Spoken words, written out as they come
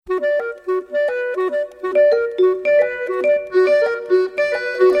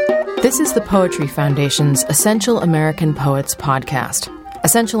This is the Poetry Foundation's Essential American Poets podcast.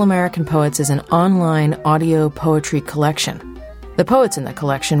 Essential American Poets is an online audio poetry collection. The poets in the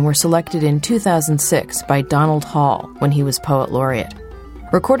collection were selected in 2006 by Donald Hall when he was Poet Laureate.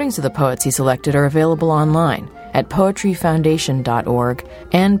 Recordings of the poets he selected are available online at poetryfoundation.org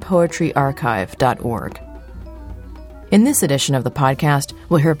and poetryarchive.org. In this edition of the podcast,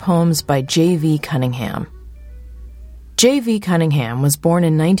 we'll hear poems by J.V. Cunningham. J.V. Cunningham was born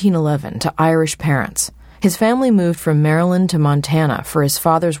in 1911 to Irish parents. His family moved from Maryland to Montana for his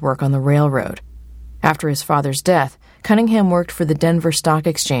father's work on the railroad. After his father's death, Cunningham worked for the Denver Stock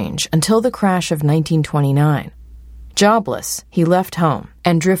Exchange until the crash of 1929. Jobless, he left home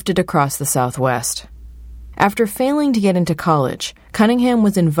and drifted across the Southwest. After failing to get into college, Cunningham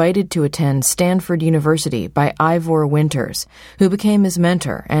was invited to attend Stanford University by Ivor Winters, who became his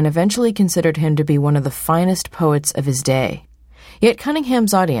mentor and eventually considered him to be one of the finest poets of his day. Yet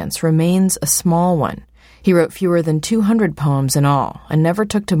Cunningham's audience remains a small one. He wrote fewer than 200 poems in all and never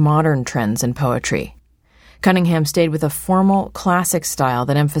took to modern trends in poetry. Cunningham stayed with a formal, classic style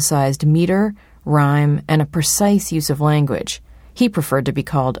that emphasized meter, rhyme, and a precise use of language. He preferred to be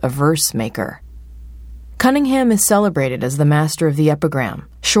called a verse maker. Cunningham is celebrated as the master of the epigram,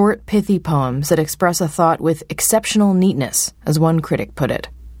 short, pithy poems that express a thought with exceptional neatness, as one critic put it.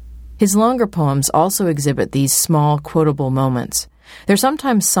 His longer poems also exhibit these small, quotable moments. They're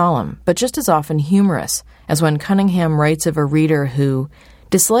sometimes solemn, but just as often humorous, as when Cunningham writes of a reader who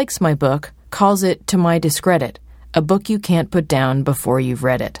dislikes my book, calls it, to my discredit, a book you can't put down before you've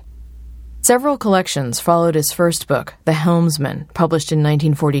read it. Several collections followed his first book, The Helmsman, published in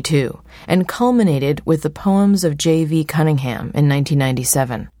 1942, and culminated with the poems of J.V. Cunningham in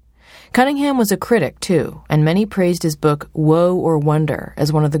 1997. Cunningham was a critic, too, and many praised his book Woe or Wonder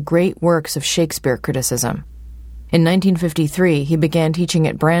as one of the great works of Shakespeare criticism. In 1953, he began teaching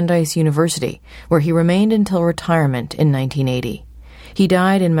at Brandeis University, where he remained until retirement in 1980. He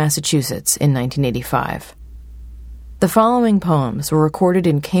died in Massachusetts in 1985. The following poems were recorded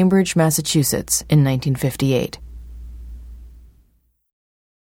in Cambridge, Massachusetts in 1958.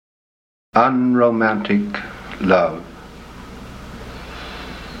 Unromantic love.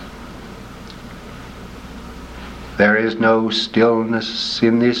 There is no stillness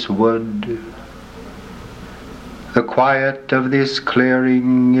in this wood. The quiet of this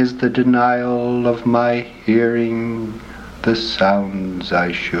clearing is the denial of my hearing the sounds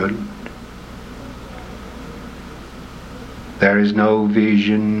I should. There is no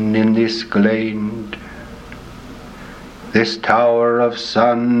vision in this glade, this tower of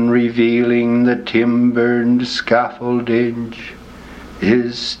sun revealing the timbered scaffoldage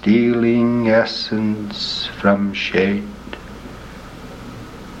is stealing essence from shade.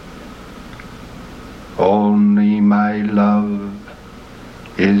 Only my love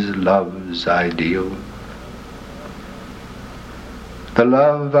is love's ideal. The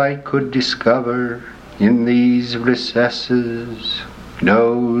love I could discover in these recesses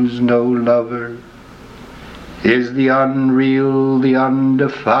knows no lover, is the unreal, the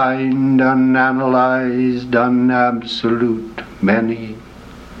undefined, unanalyzed, unabsolute many.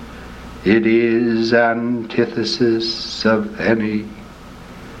 It is antithesis of any,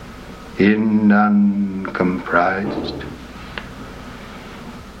 in none comprised.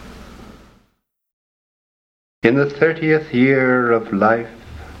 In the 30th year of life,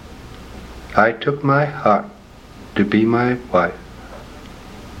 I took my heart to be my wife,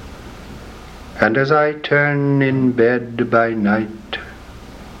 and as I turn in bed by night,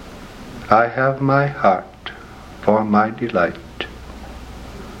 I have my heart for my delight.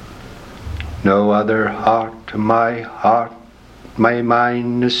 No other heart, my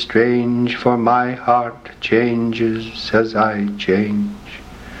mind estrange, for my heart changes as I change,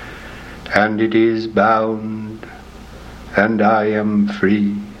 and it is bound, and I am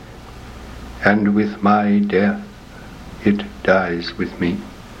free. And with my death, it dies with me.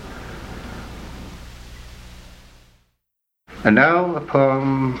 And now a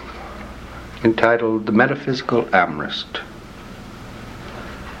poem entitled The Metaphysical Amorist.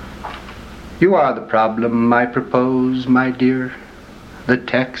 You are the problem I propose, my dear, the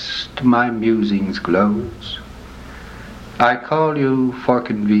text my musings glows. I call you for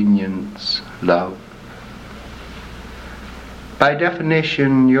convenience, love. By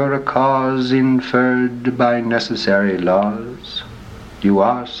definition, you're a cause inferred by necessary laws. You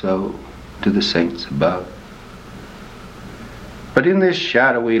are so to the saints above. But in this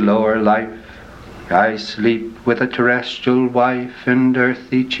shadowy lower life, I sleep with a terrestrial wife, and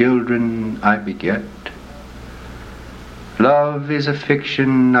earthly children I beget. Love is a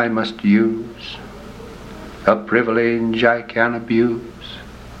fiction I must use, a privilege I can abuse.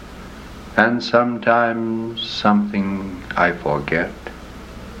 and sometimes something I forget.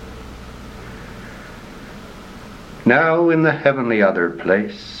 Now in the heavenly other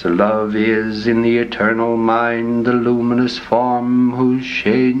place, love is in the eternal mind, the luminous form whose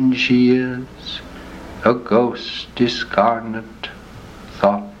shade she is, a ghost discarnate,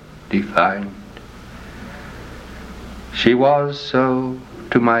 thought defined. She was so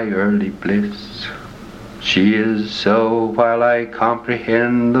to my early bliss, she is so while I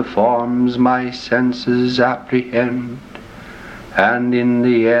comprehend the forms my senses apprehend, and in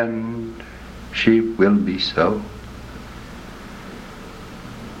the end she will be so.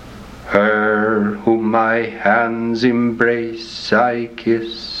 Her whom my hands embrace I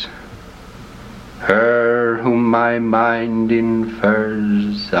kiss, her whom my mind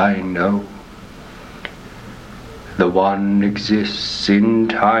infers I know. The one exists in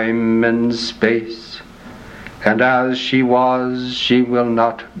time and space, and as she was she will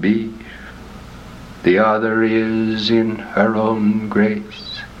not be. The other is in her own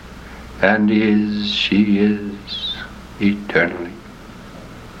grace, and she is eternally.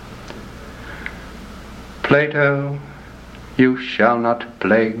 Plato, you shall not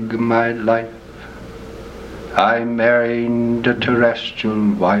plague my life. I married a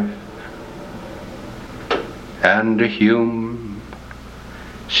terrestrial wife, and Hume,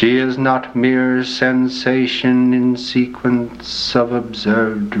 she is not mere sensation in sequence of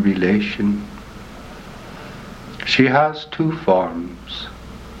observed relation. She has two forms.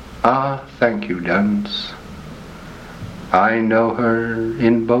 Ah, thank you, Duns. I know her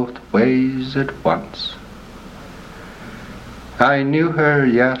in both ways at once. I knew her,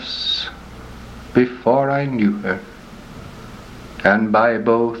 yes, before I knew her, and by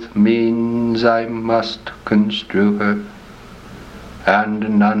both means I must construe her,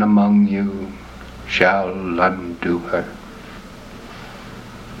 and none among you shall undo her.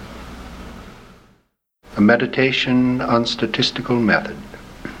 A meditation on statistical method.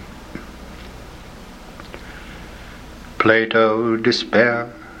 Plato,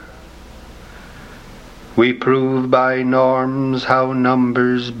 despair. We prove by norms how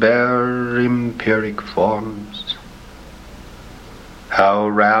numbers bear empiric forms, how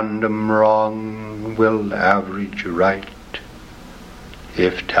random wrong will average right,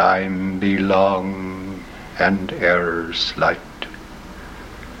 if time be long and error slight.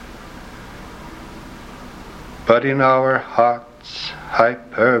 But in our hearts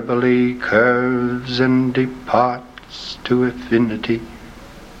hyperbole curves and departs to affinity.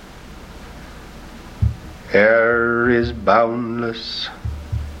 Error is boundless,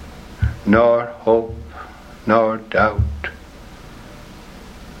 nor hope nor doubt,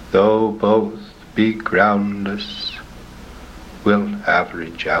 though both be groundless, will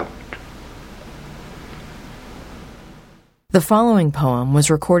average out. The following poem was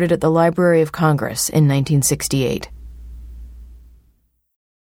recorded at the Library of Congress in 1968.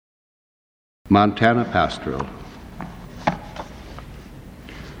 Montana Pastoral.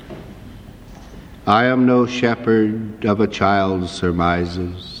 I am no shepherd of a child's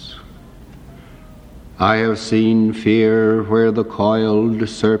surmises. I have seen fear where the coiled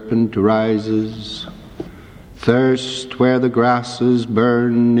serpent rises, thirst where the grasses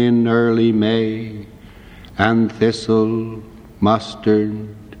burn in early May, and thistle,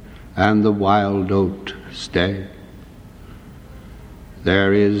 mustard, and the wild oat stay.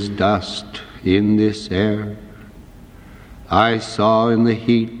 There is dust in this air. I saw in the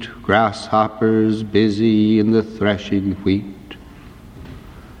heat grasshoppers busy in the threshing wheat.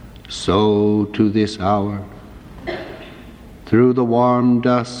 So to this hour, through the warm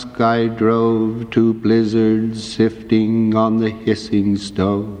dusk I drove to blizzards sifting on the hissing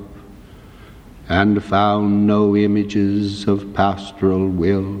stove, and found no images of pastoral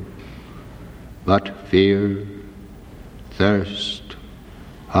will, but fear, thirst,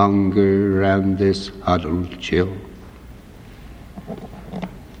 hunger, and this huddled chill.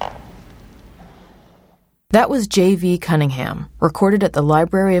 That was J.V. Cunningham, recorded at the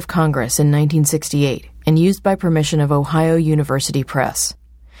Library of Congress in 1968 and used by permission of Ohio University Press.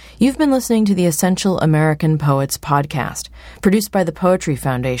 You've been listening to the Essential American Poets podcast, produced by the Poetry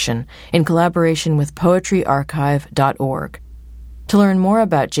Foundation in collaboration with poetryarchive.org. To learn more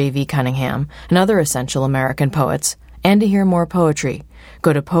about J.V. Cunningham and other Essential American Poets, and to hear more poetry,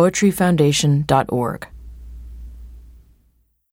 go to poetryfoundation.org.